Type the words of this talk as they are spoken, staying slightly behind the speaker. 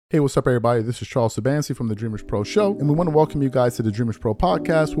Hey, what's up, everybody? This is Charles Sabansi from the Dreamers Pro Show, and we want to welcome you guys to the Dreamers Pro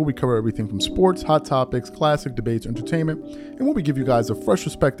Podcast, where we cover everything from sports, hot topics, classic debates, entertainment, and where we give you guys a fresh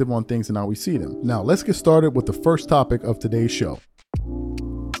perspective on things and how we see them. Now, let's get started with the first topic of today's show.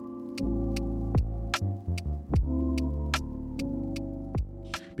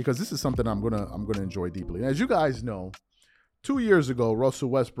 Because this is something I'm gonna enjoy deeply. As you guys know, 2 years ago,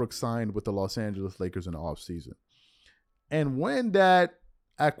 Russell Westbrook signed with the Los Angeles Lakers in the offseason. And when that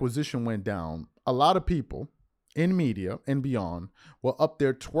acquisition went down, a lot of people in media and beyond were up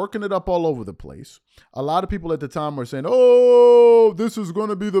there twerking it up all over the place. A lot of people at the time were saying, oh, this is going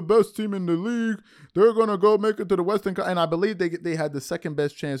to be the best team in the league. They're going to go make it to the Western. And I believe they had the second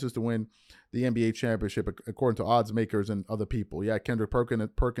best chances to win the NBA championship, according to odds makers and other people. Yeah, Kendrick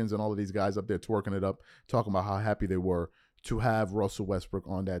Perkins and all of these guys up there twerking it up, talking about how happy they were to have Russell Westbrook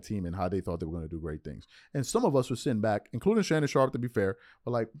on that team and how they thought they were going to do great things. And some of us were sitting back, including Shannon Sharp, to be fair,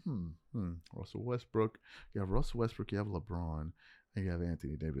 were like, Russell Westbrook, you have Russell Westbrook, you have LeBron, and you have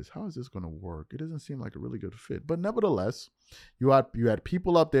Anthony Davis. How is this going to work? It doesn't seem like a really good fit. But nevertheless, you had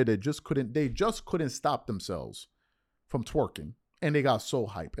people up there that just couldn't stop themselves from twerking. And they got so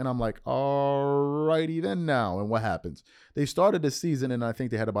hyped. And I'm like, all righty then now. And what happens? They started the season, and I think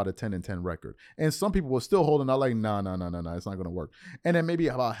they had about a 10-10 record. And some people were still holding out like, no, it's not going to work. And then maybe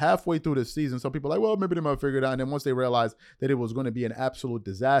about halfway through the season, some people are like, well, maybe they might figure it out. And then once they realized that it was going to be an absolute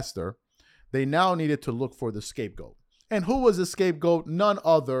disaster, they now needed to look for the scapegoat. And who was the scapegoat? None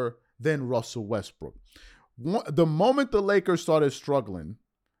other than Russell Westbrook. The moment the Lakers started struggling,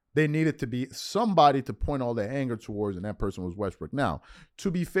 they needed to be somebody to point all their anger towards, and that person was Westbrook. Now, to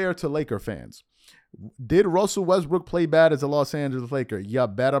be fair to Laker fans, did Russell Westbrook play bad as a Los Angeles Laker? You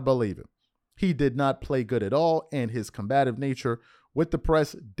better believe it. He did not play good at all, and his combative nature with the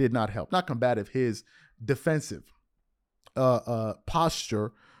press did not help. Not combative, his defensive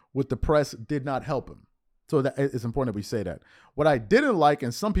posture with the press did not help him. So that it's important that we say that. What I didn't like,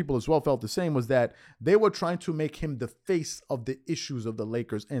 and some people as well felt the same, was that they were trying to make him the face of the issues of the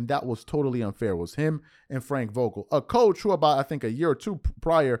Lakers, and that was totally unfair. It was him and Frank Vogel, a coach who about, I think, a year or two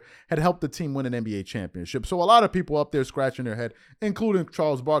prior had helped the team win an NBA championship. So a lot of people up there scratching their head, including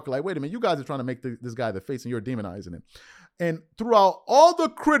Charles Barkley, like, wait a minute, you guys are trying to make this guy the face, and you're demonizing him. And throughout all the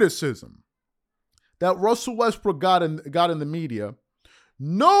criticism that Russell Westbrook got in the media,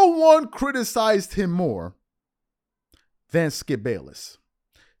 no one criticized him more than Skip Bayless.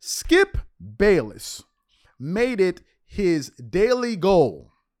 Skip Bayless made it his daily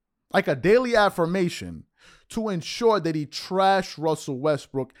goal, like a daily affirmation, to ensure that he trashed Russell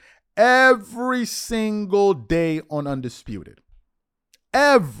Westbrook every single day on Undisputed.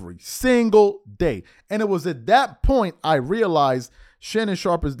 Every single day. And it was at that point I realized Shannon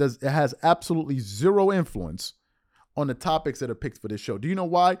Sharp has absolutely zero influence on the topics that are picked for this show. Do you know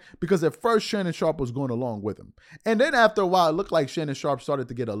why? Because at first Shannon Sharp was going along with him. And then after a while, it looked like Shannon Sharp started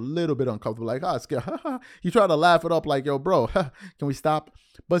to get a little bit uncomfortable. Like, Skip, he tried to laugh it up like, yo, bro, can we stop?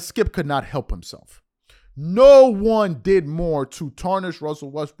 But Skip could not help himself. No one did more to tarnish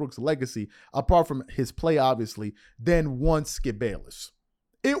Russell Westbrook's legacy, apart from his play, obviously, than one Skip Bayless.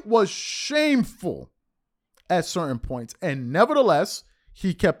 It was shameful at certain points. And nevertheless,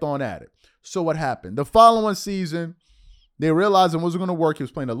 he kept on at it. So what happened? The following season, they realized it wasn't going to work. He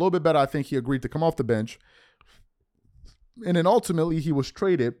was playing a little bit better. I think he agreed to come off the bench. And then ultimately he was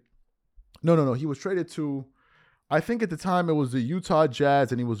traded. No. He was traded to, I think at the time it was the Utah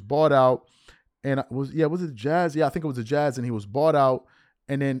Jazz, and he was bought out. And was it Jazz? Yeah, I think it was the Jazz, and he was bought out.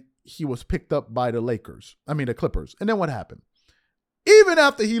 And then he was picked up by the Clippers. And then what happened? Even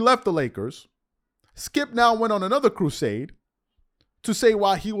after he left the Lakers, Skip now went on another crusade to say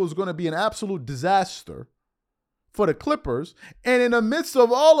why he was going to be an absolute disaster for the Clippers. And in the midst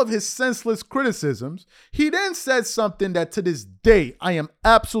of all of his senseless criticisms, he then said something that to this day, I am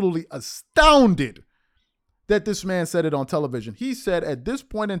absolutely astounded that this man said it on television. He said at this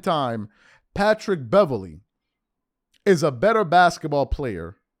point in time, Patrick Beverley is a better basketball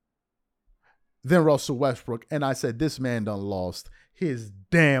player than Russell Westbrook. And I said, this man done lost his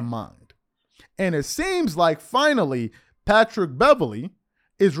damn mind. And it seems like finally Patrick Beverley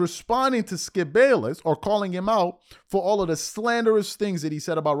is responding to Skip Bayless, or calling him out for all of the slanderous things that he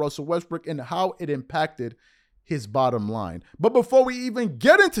said about Russell Westbrook and how it impacted his bottom line. But before we even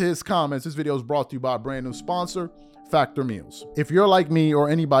get into his comments, this video is brought to you by a brand new sponsor, Factor Meals. If you're like me or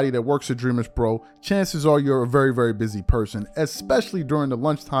anybody that works at Dreamers Pro, chances are you're a very, very busy person, especially during the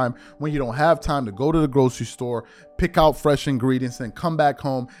lunchtime when you don't have time to go to the grocery store, pick out fresh ingredients, and come back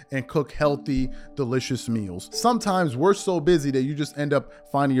home and cook healthy, delicious meals. Sometimes we're so busy that you just end up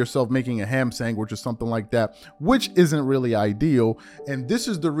finding yourself making a ham sandwich or something like that, which isn't really ideal. And this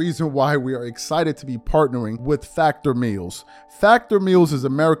is the reason why we are excited to be partnering with Factor Meals. Factor Meals is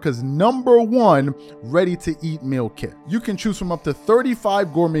America's #1 ready-to-eat meal kit. You can choose from up to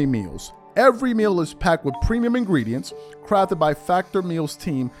 35 gourmet meals. Every meal is packed with premium ingredients, crafted by Factor Meals'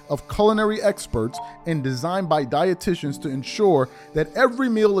 team of culinary experts and designed by dietitians to ensure that every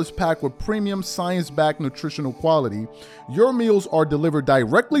meal is packed with premium science-backed nutritional quality. Your meals are delivered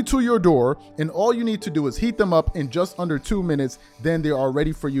directly to your door, and all you need to do is heat them up in just under 2 minutes. Then they are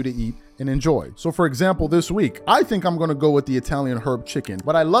ready for you to eat and enjoy. So for example, this week, I think I'm gonna go with the Italian herb chicken.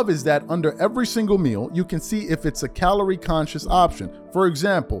 What I love is that under every single meal, you can see if it's a calorie conscious option. For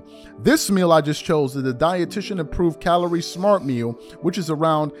example, this meal I just chose is the dietitian approved calorie smart meal, which is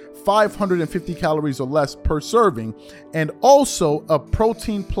around 550 calories or less per serving, and also a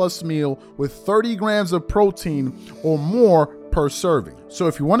protein plus meal with 30 grams of protein or more per serving. So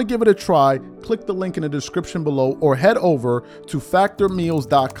if you want to give it a try, click the link in the description below or head over to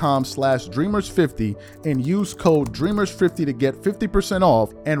factormeals.com/dreamers50 and use code dreamers50 to get 50%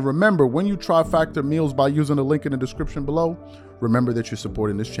 off. And remember, when you try Factor Meals by using the link in the description below, remember that you're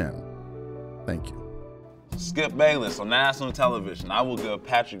supporting this channel. Thank you. Skip Bayless on national television. I will give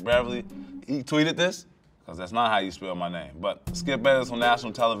Patrick Beverley, he tweeted this, because that's not how you spell my name. But Skip Bayless on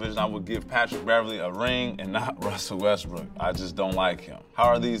national television, I would give Patrick Beverley a ring and not Russell Westbrook. I just don't like him. How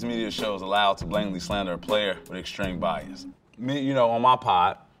are these media shows allowed to blatantly slander a player with extreme bias? Me, you know, on my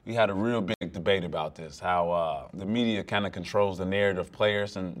pod, we had a real big debate about this, how the media kind of controls the narrative of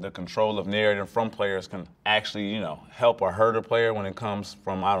players, and the control of narrative from players can actually, you know, help or hurt a player when it comes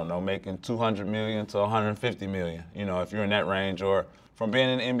from, I don't know, making $200 million to $150 million, you know, if you're in that range, or from being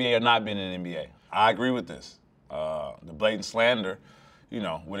in the NBA or not being in the NBA. I agree with this. The blatant slander, you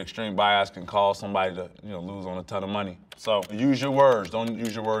know, with extreme bias can cause somebody to, you know, lose on a ton of money. So use your words. Don't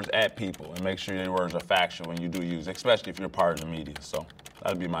use your words at people, and make sure your words are factual when you do use, especially if you're part of the media. So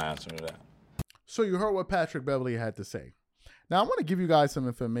that'd be my answer to that. So you heard what Patrick Beverley had to say. Now I want to give you guys some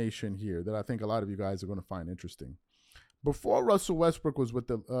information here that I think a lot of you guys are going to find interesting. Before Russell Westbrook was with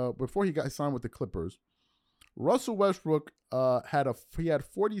the, before he got signed with the Clippers, Russell Westbrook had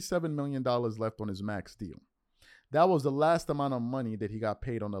 $47 million left on his max deal. That was the last amount of money that he got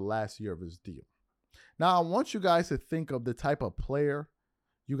paid on the last year of his deal. Now, I want you guys to think of the type of player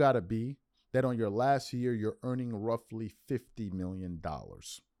you got to be that on your last year, you're earning roughly $50 million.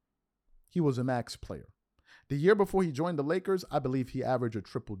 He was a max player. The year before he joined the Lakers, I believe he averaged a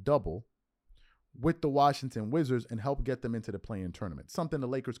triple-double with the Washington Wizards and helped get them into the play-in tournament, something the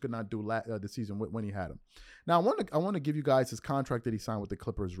Lakers could not do the season when he had him. Now, I want to give you guys his contract that he signed with the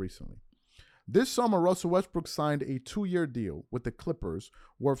Clippers recently. This summer, Russell Westbrook signed a 2-year deal with the Clippers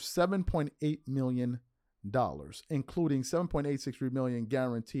worth $7.8 million, including $7.863 million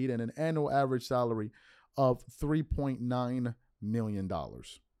guaranteed and an annual average salary of $3.9 million.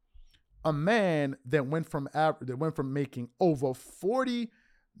 A man that went from making over $40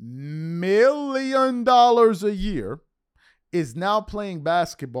 million a year is now playing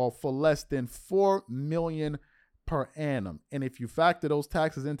basketball for less than $4 million per annum. And if you factor those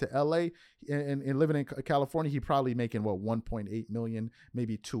taxes into LA and living in California, he's probably making, what, 1.8 million,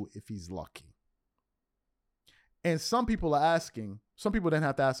 maybe 2 if he's lucky. And some people then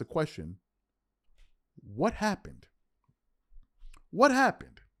have to ask a question: what happened? What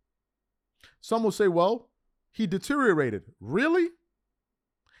happened? Some will say, well, he deteriorated. Really?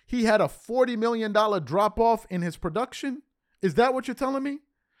 He had a $40 million drop off in his production? Is that what you're telling me?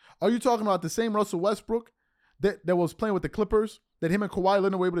 Are you talking about the same Russell Westbrook that was playing with the Clippers, that him and Kawhi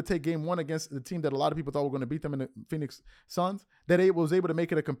Leonard were able to take game 1 against the team that a lot of people thought were going to beat them in the Phoenix Suns, that he was able to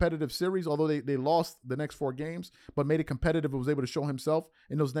make it a competitive series, although they lost the next 4 games, but made it competitive and was able to show himself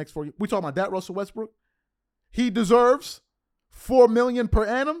in those next 4 games? We talking about that Russell Westbrook? He deserves $4 million per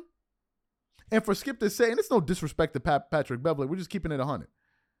annum? And for Skip to say, and it's no disrespect to Patrick Beverley, we're just keeping it 100.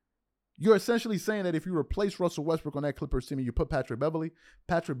 You're essentially saying that if you replace Russell Westbrook on that Clippers team and you put Patrick Beverley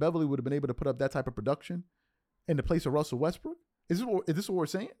would have been able to put up that type of production in the place of Russell Westbrook? Is this what we're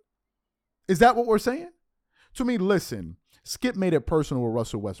saying? Is that what we're saying? To me, listen, Skip made it personal with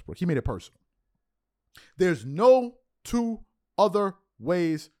Russell Westbrook. He made it personal. There's no 2 other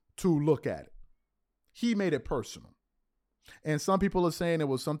ways to look at it. He made it personal. And some people are saying it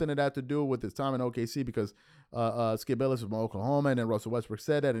was something that had to do with his time in OKC because Skip Bayless was from Oklahoma, and then Russell Westbrook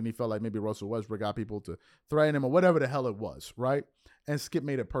said that, and he felt like maybe Russell Westbrook got people to threaten him or whatever the hell it was, right? And Skip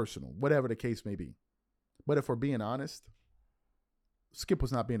made it personal, whatever the case may be. But if we're being honest, Skip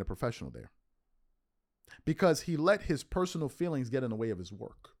was not being a professional there. because he let his personal feelings get in the way of his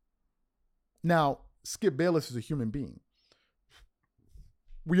work. Now, Skip Bayless is a human being.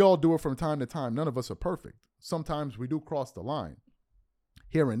 We all do it from time to time. None of us are perfect. Sometimes we do cross the line.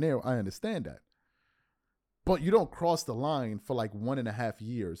 Here and there, I understand that. But you don't cross the line for like 1.5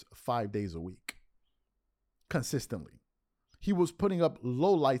 years, 5 days a week. Consistently. He was putting up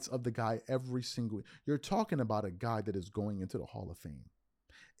lowlights of the guy every single week. You're talking about a guy that is going into the Hall of Fame.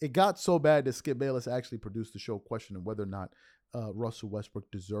 It got so bad that Skip Bayless actually produced a show questioning whether or not Russell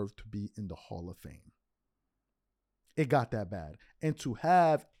Westbrook deserved to be in the Hall of Fame. It got that bad. And to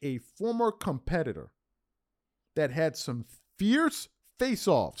have a former competitor that had some fierce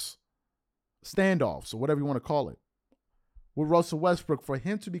face-offs, standoffs, or whatever you want to call it, with Russell Westbrook, for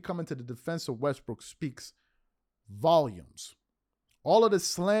him to be coming to the defense of Westbrook speaks volumes. All of the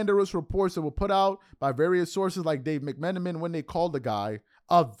slanderous reports that were put out by various sources like Dave McMenamin when they called the guy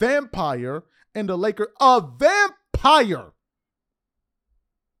a vampire and the Lakers a vampire.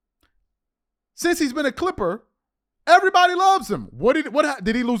 Since he's been a Clipper, everybody loves him. What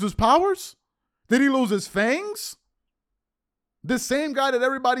did he lose his powers? Did he lose his fangs? This same guy that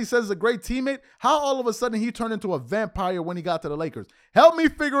everybody says is a great teammate, how all of a sudden he turned into a vampire when he got to the Lakers? Help me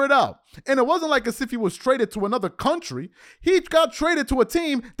figure it out. And it wasn't like as if he was traded to another country. He got traded to a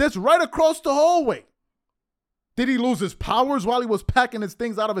team that's right across the hallway. Did he lose his powers while he was packing his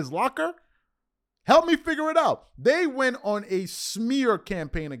things out of his locker? Help me figure it out. They went on a smear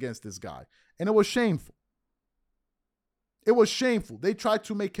campaign against this guy, and it was shameful. It was shameful. They tried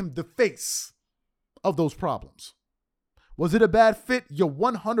to make him the face of those problems. Was it a bad fit? You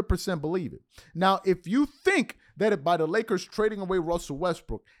 100% believe it. Now, if you think that by the Lakers trading away Russell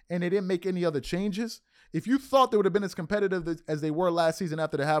Westbrook and they didn't make any other changes, if you thought they would have been as competitive as they were last season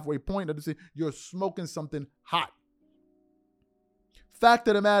after the halfway point, you're smoking something hot. Fact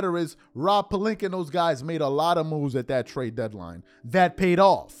of the matter is, Rob Pelinka and those guys made a lot of moves at that trade deadline. That paid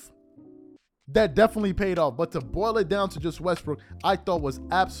off. That definitely paid off. But to boil it down to just Westbrook, I thought was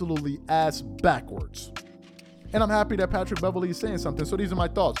absolutely ass backwards. And I'm happy that Patrick Beverley is saying something. So these are my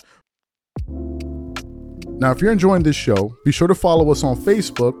thoughts. Now, if you're enjoying this show, be sure to follow us on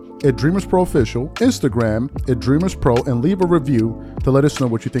Facebook at Dreamers Pro Official, Instagram at Dreamers Pro, and leave a review to let us know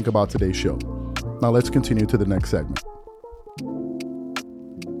what you think about today's show. Now, let's continue to the next segment.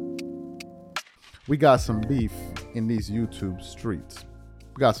 We got some beef in these YouTube streets.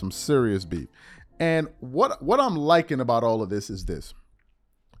 We got some serious beef. And what I'm liking about all of this is this.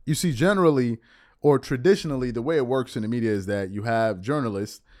 You see, generally, or traditionally, the way it works in the media is that you have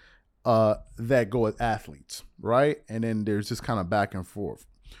journalists that go with athletes, right? And then there's this kind of back and forth.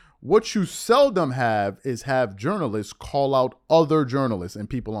 What you seldom have is journalists call out other journalists and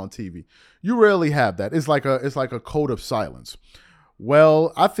people on TV. You rarely have that. It's like a code of silence.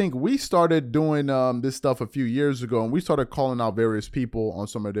 Well, I think we started doing this stuff a few years ago, and we started calling out various people on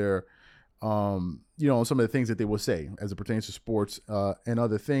some of their on some of the things that they will say as it pertains to sports and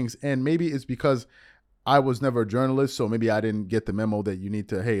other things. And maybe it's because I was never a journalist, so maybe I didn't get the memo that you need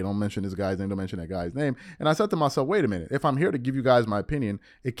to, hey, don't mention this guy's name, don't mention that guy's name. And I said to myself, wait a minute, if I'm here to give you guys my opinion,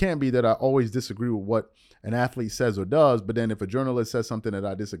 it can't be that I always disagree with what an athlete says or does, but then if a journalist says something that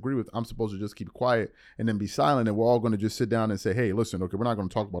I disagree with, I'm supposed to just keep quiet and then be silent, and we're all going to just sit down and say, hey, listen, okay, we're not going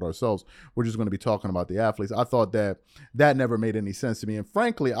to talk about ourselves. We're just going to be talking about the athletes. I thought that never made any sense to me. And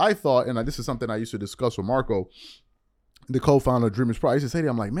frankly, I thought, and this is something I used to discuss with Marco, the co-founder of Dreamers Pro, I used to say to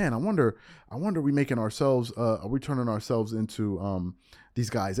him, I'm like, man, I wonder we making ourselves, are we turning ourselves into these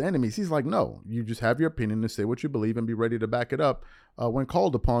guys' enemies? He's like, no, you just have your opinion and say what you believe and be ready to back it up when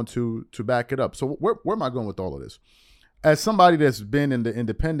called upon to back it up. So where am I going with all of this? As somebody that's been in the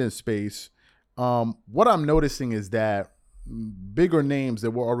independent space, what I'm noticing is that bigger names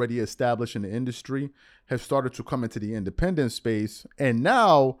that were already established in the industry have started to come into the independent space, and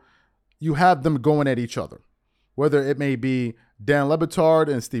now you have them going at each other. Whether it may be Dan Le Batard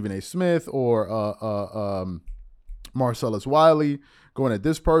and Stephen A. Smith or Marcellus Wiley going at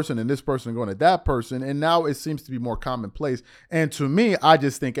this person and this person going at that person. And now it seems to be more commonplace. And to me, I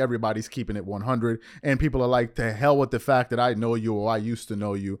just think everybody's keeping it 100. And people are like, to hell with the fact that I know you or I used to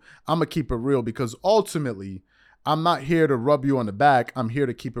know you. I'm going to keep it real because ultimately, I'm not here to rub you on the back. I'm here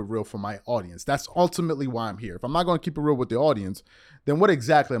to keep it real for my audience. That's ultimately why I'm here. If I'm not going to keep it real with the audience, then what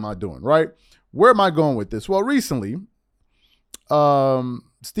exactly am I doing, right? Where am I going with this? Well, recently,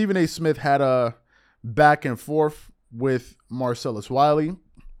 Stephen A. Smith had a back and forth with Marcellus Wiley,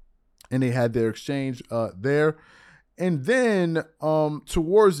 and they had their exchange there. And then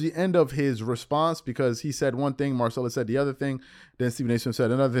towards the end of his response, because he said one thing, Marcellus said the other thing, then Stephen A. Smith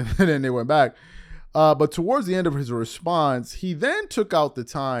said another thing, and then they went back. But towards the end of his response, he then took out the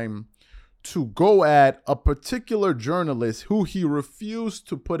time to go at a particular journalist who he refused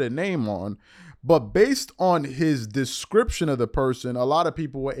to put a name on. But based on his description of the person, a lot of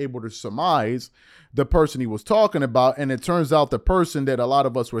people were able to surmise the person he was talking about. And it turns out the person that a lot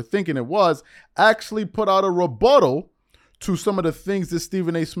of us were thinking it was actually put out a rebuttal to some of the things that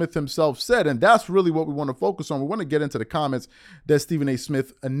Stephen A. Smith himself said. And that's really what we want to focus on. We want to get into the comments that Stephen A.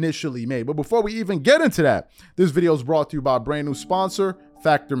 Smith initially made. But before we even get into that, this video is brought to you by a brand new sponsor,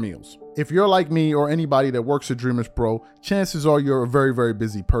 Factor Meals. If you're like me or anybody that works at Dreamers Pro, chances are you're a very, very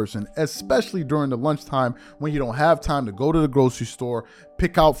busy person, especially during the lunchtime when you don't have time to go to the grocery store,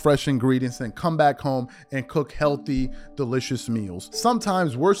 pick out fresh ingredients, and come back home and cook healthy, delicious meals.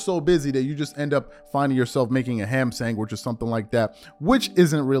 Sometimes we're so busy that you just end up finding yourself making a ham sandwich or something like that, which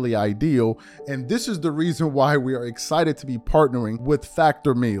isn't really ideal. And this is the reason why we are excited to be partnering with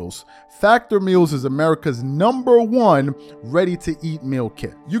Factor Meals. Factor Meals is America's #1 ready-to-eat meal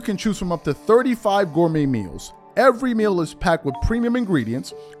kit. You can choose from up to 35 gourmet meals. Every meal is packed with premium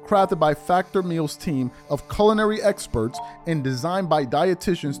ingredients, crafted by Factor Meals' team of culinary experts and designed by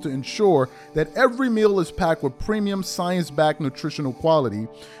dietitians to ensure that every meal is packed with premium science-backed nutritional quality.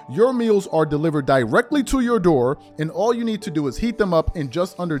 Your meals are delivered directly to your door, and all you need to do is heat them up in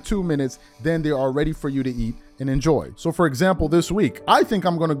just under 2 minutes. Then they are ready for you to eat and enjoy. So for example, this week, I think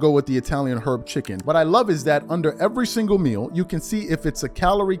I'm gonna go with the Italian herb chicken. What I love is that under every single meal, you can see if it's a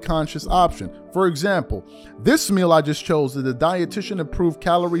calorie conscious option. For example, this meal I just chose is the dietitian approved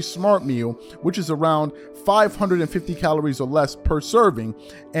calorie smart meal, which is around 550 calories or less per serving,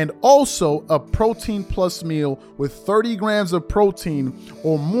 and also a protein plus meal with 30 grams of protein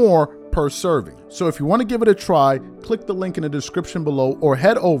or more per serving. So if you want to give it a try, click the link in the description below or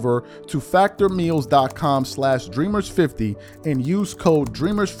head over to factormeals.com/dreamers50 and use code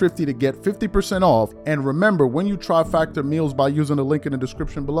dreamers50 to get 50% off. And remember, when you try Factor Meals by using the link in the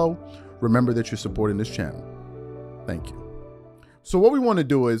description below, remember that you're supporting this channel. Thank you. So what we want to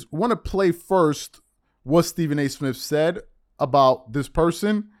do is we want to play first what Stephen A. Smith said about this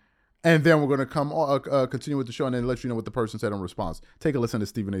person, and then we're going to continue with the show and then let you know what the person said in response. Take a listen to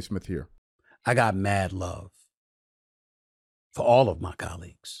Stephen A. Smith here. I got mad love for all of my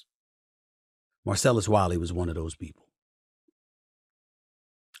colleagues. Marcellus Wiley was one of those people.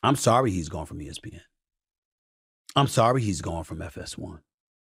 I'm sorry he's gone from ESPN. I'm sorry he's gone from FS1.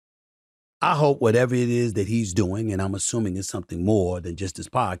 I hope whatever it is that he's doing, and I'm assuming it's something more than just his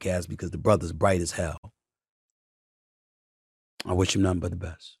podcast because the brother's bright as hell. I wish him nothing but the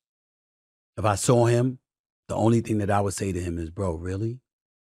best. If I saw him, the only thing that I would say to him is, bro, really?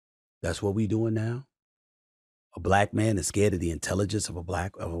 That's what we doing now? A black man is scared of the intelligence of a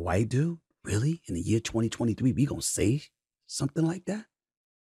white dude? Really? In the year 2023, we gonna say something like that?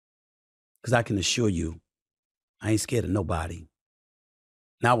 Because I can assure you, I ain't scared of nobody.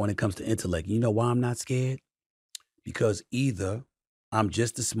 Not when it comes to intellect. You know why I'm not scared? Because either I'm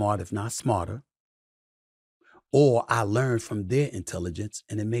just as smart, if not smarter, or I learn from their intelligence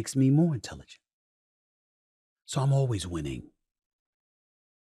and it makes me more intelligent. So I'm always winning.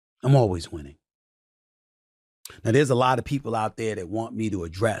 I'm always winning. Now, there's a lot of people out there that want me to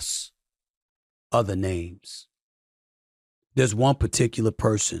address other names. There's one particular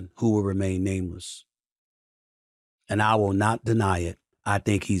person who will remain nameless, and I will not deny it. I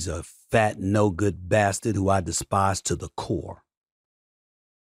think he's a fat, no-good bastard who I despise to the core.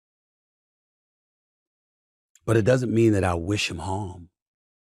 But it doesn't mean that I wish him harm.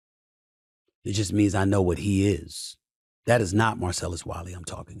 It just means I know what he is. That is not Marcellus Wiley I'm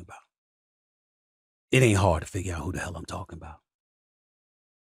talking about. It ain't hard to figure out who the hell I'm talking about.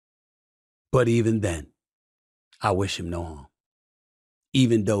 But even then, I wish him no harm.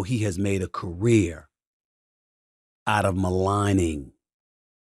 Even though he has made a career out of maligning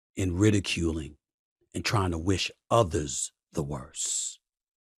and ridiculing and trying to wish others the worst.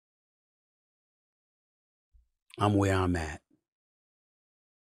 I'm where I'm at.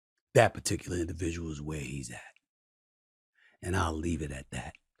 That particular individual is where he's at. And I'll leave it at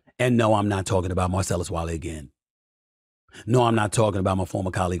that. And no, I'm not talking about Marcellus Wiley again. No, I'm not talking about my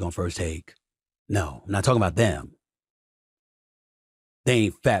former colleague on First Take. No, I'm not talking about them. They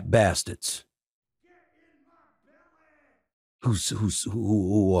ain't fat bastards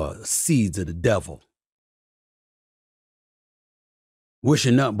who are seeds of the devil,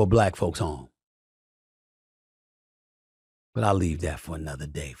 wishing nothing but black folks harm. But I'll leave that for another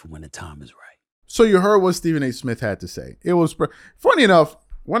day, for when the time is right. So you heard what Stephen A. Smith had to say. It was funny enough,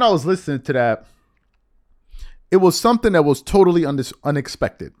 when I was listening to that, it was something that was totally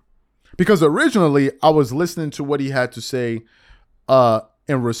unexpected. Because originally I was listening to what he had to say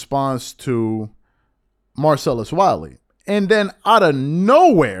in response to Marcellus Wiley. And then out of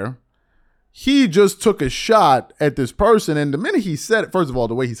nowhere, he just took a shot at this person. And the minute he said it, first of all,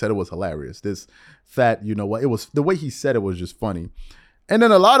 the way he said it was hilarious. This fat, you know what? It was the way he said it was just funny. And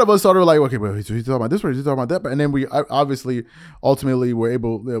then a lot of us started like, okay, well, he's talking about this, he's talking about that. And then we obviously ultimately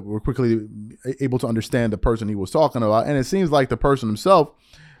were quickly able to understand the person he was talking about. And it seems like the person himself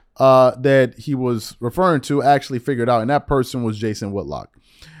that he was referring to actually figured out, and that person was Jason Whitlock.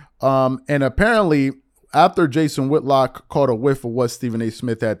 And apparently, after Jason Whitlock caught a whiff of what Stephen A.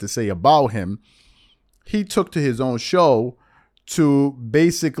 Smith had to say about him, he took to his own show to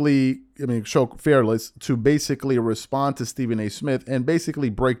basically, show Fearless, to basically respond to Stephen A. Smith and basically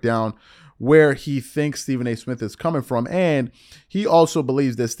break down where he thinks Stephen A. Smith is coming from. And he also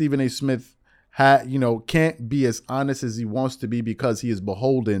believes that Stephen A. Smith can't be as honest as he wants to be because he is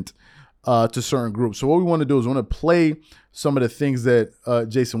beholden to certain groups. So what we want to do is we want to play some of the things that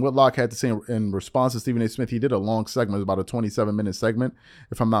Jason Whitlock had to say in response to Stephen A. Smith. He did a long segment, it was about a 27-minute segment,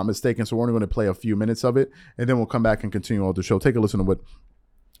 if I'm not mistaken. So we're only going to play a few minutes of it, and then we'll come back and continue on the show. Take a listen to what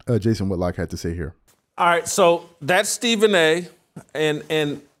Jason Whitlock had to say here. All right, so that's Stephen A.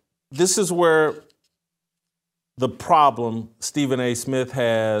 And this is where the problem Stephen A. Smith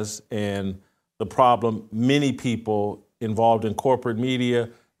has, and the problem many people involved in corporate media,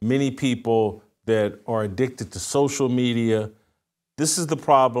 many people that are addicted to social media, this is the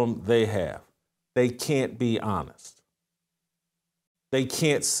problem they have. They can't be honest. They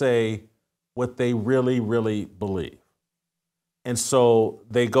can't say what they really, really believe. And so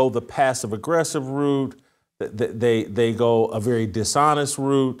they go the passive-aggressive route. They go a very dishonest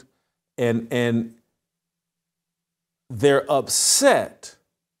route, and they're upset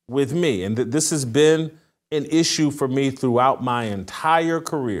with me. And this has been an issue for me throughout my entire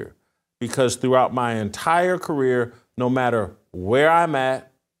career, because throughout my entire career, no matter where I'm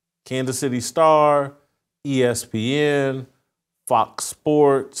at, Kansas City Star, ESPN, Fox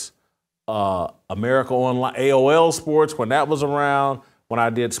Sports, America Online, AOL Sports, when that was around, when I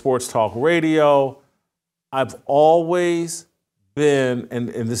did Sports Talk Radio, I've always been, and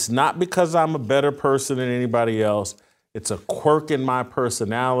this is not because I'm a better person than anybody else, it's a quirk in my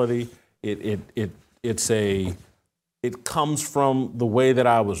personality. It comes from the way that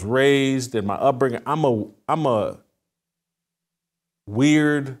I was raised and my upbringing. I'm a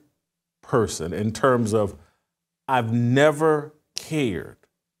weird person in terms of I've never cared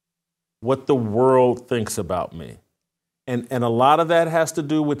what the world thinks about me. And a lot of that has to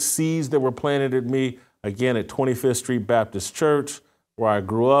do with seeds that were planted in me, again, at 25th Street Baptist Church, where I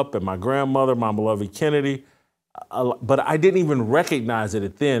grew up, and my grandmother, my beloved Kennedy. But I didn't even recognize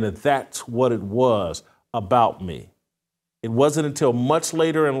it then that that's what it was about me. It wasn't until much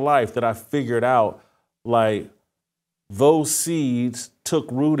later in life that I figured out, like, those seeds took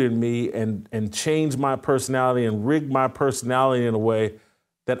root in me and changed my personality and rigged my personality in a way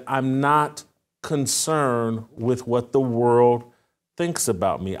that I'm not concerned with what the world thinks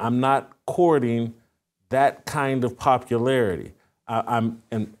about me. I'm not courting that kind of popularity. I'm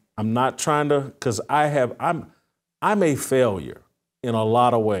not trying to, because I'm a failure in a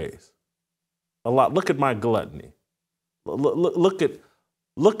lot of ways. A lot. Look at my gluttony. Look at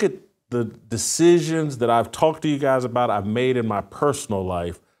the decisions that I've talked to you guys about, I've made in my personal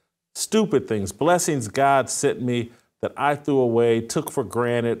life. Stupid things, blessings God sent me that I threw away, took for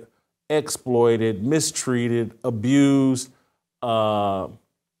granted, exploited, mistreated, abused,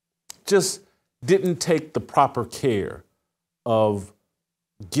 just didn't take the proper care of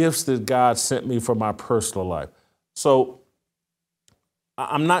gifts that God sent me for my personal life. So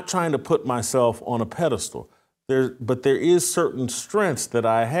I'm not trying to put myself on a pedestal. But there is certain strengths that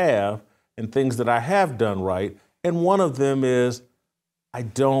I have and things that I have done right. And one of them is I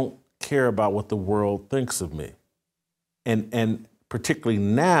don't care about what the world thinks of me. And particularly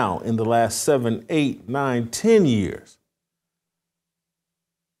now in the last 7, 8, 9, 10 years,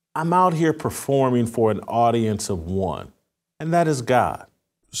 I'm out here performing for an audience of one, and that is God.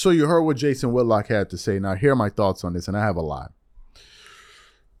 So you heard what Jason Whitlock had to say. Now, here are my thoughts on this, and I have a lot.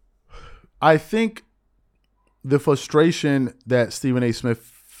 I think the frustration that Stephen A. Smith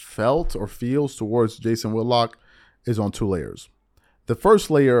felt or feels towards Jason Whitlock is on two layers. The first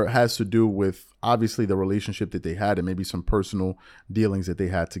layer has to do with obviously the relationship that they had and maybe some personal dealings that they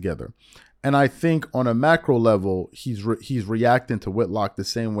had together. And I think on a macro level, he's reacting to Whitlock the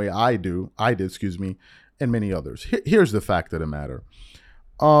same way I did, and many others. Here's the fact of the matter.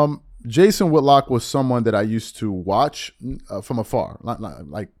 Jason Whitlock was someone that I used to watch from afar, not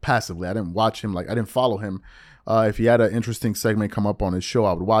like passively. I didn't watch him, I didn't follow him. If he had an interesting segment come up on his show,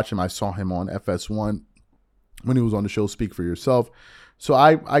 I would watch him. I saw him on FS1 when he was on the show Speak for Yourself. So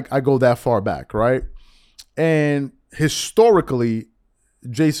I go that far back, right? And historically,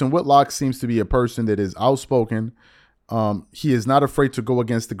 Jason Whitlock seems to be a person that is outspoken. He is not afraid to go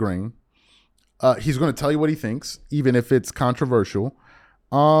against the grain. He's going to tell you what he thinks, even if it's controversial.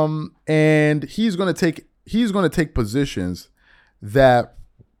 And he's going to take positions that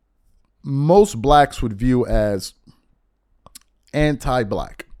most blacks would view as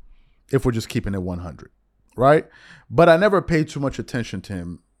anti-black, if we're just keeping it 100, right? But I never paid too much attention to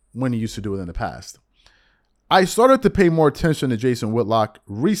him when he used to do it in the past. I started to pay more attention to Jason Whitlock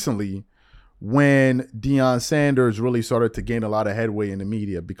recently when Deion Sanders really started to gain a lot of headway in the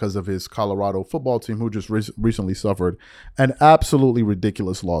media because of his Colorado football team, who just recently suffered an absolutely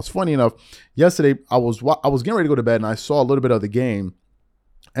ridiculous loss. Funny enough, yesterday I was getting ready to go to bed and I saw a little bit of the game,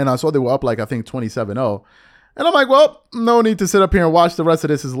 and I saw they were up like, I think 27-0. And I'm like, well, no need to sit up here and watch the rest of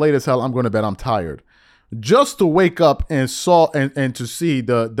this. As late as hell, I'm going to bed. I'm tired. Just to wake up and to see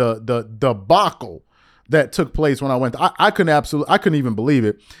the debacle that took place when I went. I couldn't even believe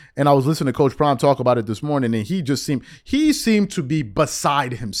it. And I was listening to Coach Prime talk about it this morning, and he seemed to be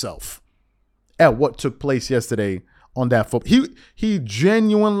beside himself at what took place yesterday on that football. He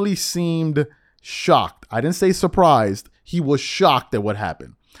genuinely seemed shocked. I didn't say surprised. He was shocked at what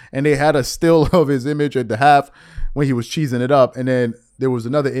happened. And they had a still of his image at the half when he was cheesing it up. And then there was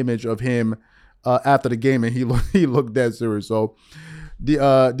another image of him after the game, and he looked dead serious. So,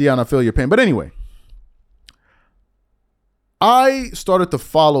 Deion, I feel your pain. But anyway, I started to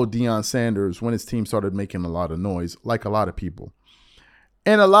follow Deion Sanders when his team started making a lot of noise, like a lot of people.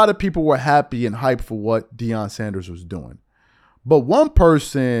 And a lot of people were happy and hyped for what Deion Sanders was doing. But one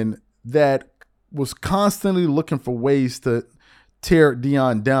person that was constantly looking for ways to tear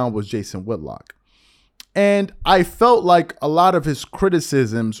Deion down was Jason Whitlock. And I felt like a lot of his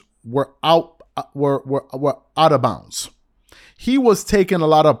criticisms were out of bounds. He was taking a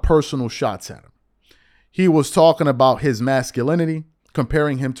lot of personal shots at him. He was talking about his masculinity,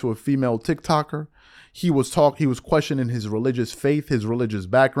 comparing him to a female TikToker. He was questioning his religious faith, his religious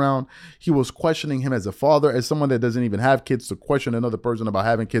background. He was questioning him as a father, as someone that doesn't even have kids. To question another person about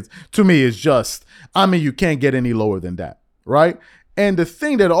having kids, to me, is just, you can't get any lower than that. Right? And the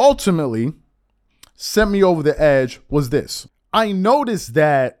thing that ultimately sent me over the edge was this. I noticed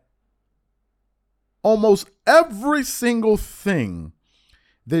that almost every single thing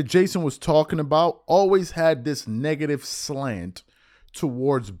that Jason was talking about always had this negative slant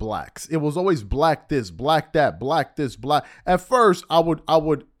towards blacks. It was always black this, black that, black this, black. At first, I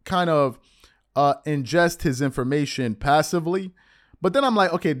would kind of ingest his information passively. But then I'm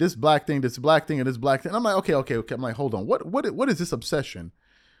like, okay, this black thing, and this black thing. And I'm like, okay. I'm like, hold on. What is this obsession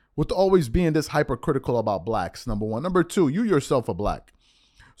with always being this hypercritical about blacks, number one? Number two, you yourself are black.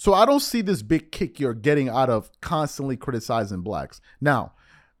 So I don't see this big kick you're getting out of constantly criticizing blacks. Now,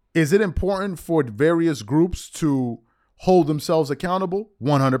 is it important for various groups to hold themselves accountable?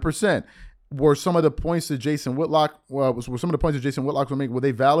 100%. Were some of the points that Jason Whitlock was making, were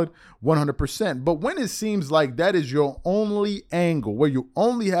they valid? 100%. But when it seems like that is your only angle, where you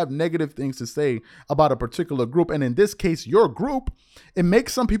only have negative things to say about a particular group, and in this case, your group, it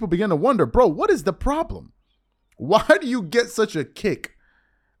makes some people begin to wonder, bro, what is the problem? Why do you get such a kick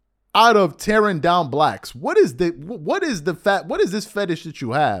out of tearing down blacks? What is this fetish that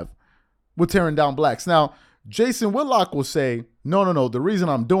you have with tearing down blacks? Now, Jason Whitlock will say, no. The reason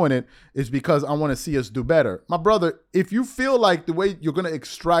I'm doing it is because I want to see us do better. My brother, if you feel like the way you're going to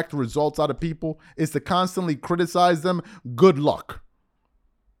extract results out of people is to constantly criticize them, good luck.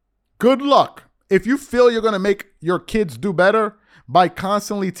 Good luck. If you feel you're going to make your kids do better by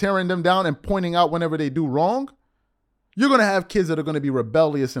constantly tearing them down and pointing out whenever they do wrong, you're going to have kids that are going to be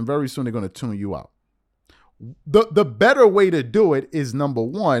rebellious, and very soon they're going to tune you out. The better way to do it is, number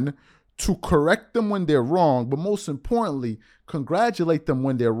one, to correct them when they're wrong, but most importantly, congratulate them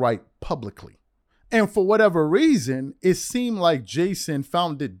when they're right publicly. And for whatever reason, it seemed like Jason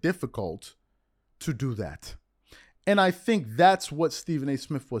found it difficult to do that. And I think that's what Stephen A.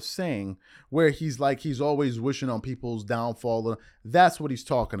 Smith was saying, where he's always wishing on people's downfall. That's what he's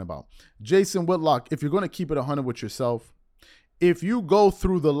talking about. Jason Whitlock, if you're going to keep it 100 with yourself, if you go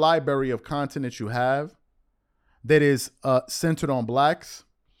through the library of content that you have that is centered on blacks,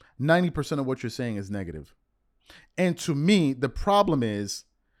 90% of what you're saying is negative. And to me, the problem is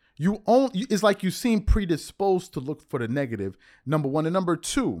it's like you seem predisposed to look for the negative, number one. And number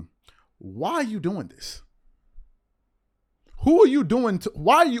two, why are you doing this? Who are you doing to,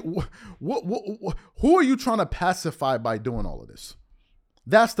 why are you, who are you trying to pacify by doing all of this?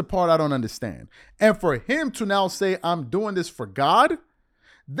 That's the part I don't understand. And for him to now say, I'm doing this for God,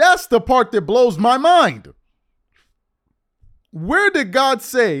 that's the part that blows my mind. Where did God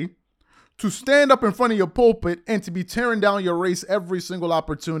say to stand up in front of your pulpit and to be tearing down your race every single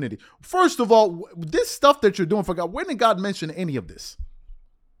opportunity. First of all, this stuff that you're doing for God, when did God mention any of this?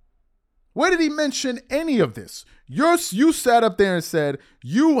 Where did he mention any of this? You sat up there and said,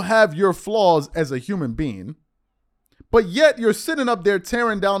 you have your flaws as a human being, but yet you're sitting up there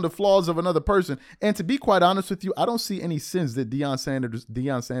tearing down the flaws of another person. And to be quite honest with you, I don't see any sins that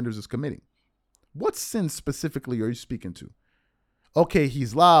Deion Sanders is committing. What sin specifically are you speaking to? Okay,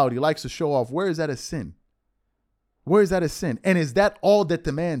 he's loud. He likes to show off. Where is that a sin? Where is that a sin? And is that all that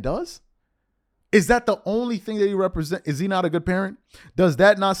the man does? Is that the only thing that he represents? Is he not a good parent? Does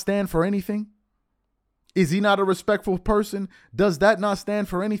that not stand for anything? Is he not a respectful person? Does that not stand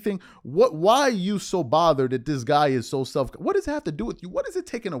for anything? Why are you so bothered that this guy is so what does it have to do with you? What is it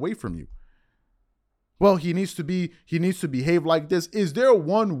taking away from you? Well, he needs to behave like this. Is there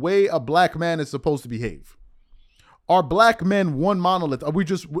one way a black man is supposed to behave? Are black men one monolith?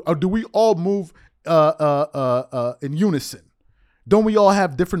 Do we all move in unison? Don't we all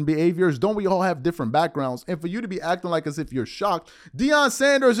have different behaviors? Don't we all have different backgrounds? And for you to be acting like as if you're shocked, Deion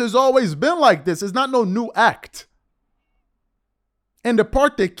Sanders has always been like this. It's not no new act. And the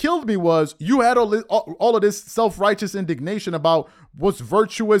part that killed me was you had all of this self-righteous indignation about what's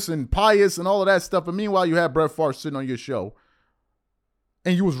virtuous and pious and all of that stuff. And meanwhile, you had Brett Favre sitting on your show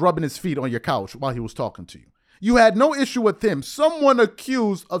and you was rubbing his feet on your couch while he was talking to you. You had no issue with him. Someone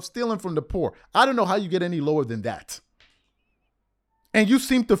accused of stealing from the poor. I don't know how you get any lower than that. And you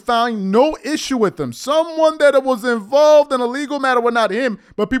seem to find no issue with him. Someone that was involved in a legal matter, well, not him,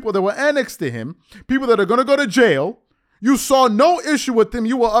 but people that were annexed to him, people that are going to go to jail. You saw no issue with him.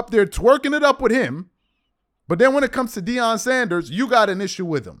 You were up there twerking it up with him. But then when it comes to Deion Sanders, you got an issue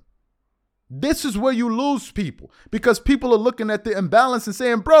with him. This is where you lose people because people are looking at the imbalance and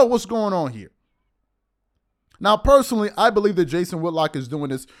saying, bro, what's going on here? Now, personally, I believe that Jason Whitlock is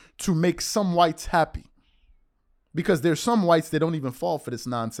doing this to make some whites happy. Because there's some whites that don't even fall for this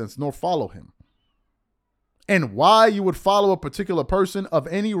nonsense nor follow him. And why you would follow a particular person of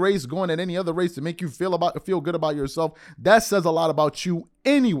any race going at any other race to make you feel good about yourself, that says a lot about you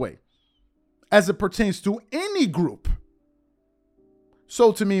anyway, as it pertains to any group.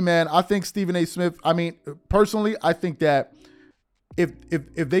 So to me, man, I think Stephen A. Smith, personally, I think that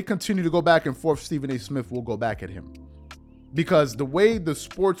if they continue to go back and forth, Stephen A. Smith will go back at him. Because the way the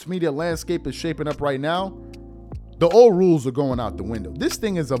sports media landscape is shaping up right now, the old rules are going out the window. This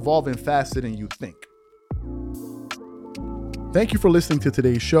thing is evolving faster than you think. Thank you for listening to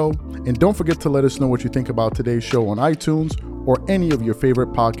today's show. And don't forget to let us know what you think about today's show on iTunes or any of your favorite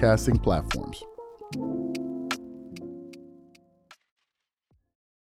podcasting platforms.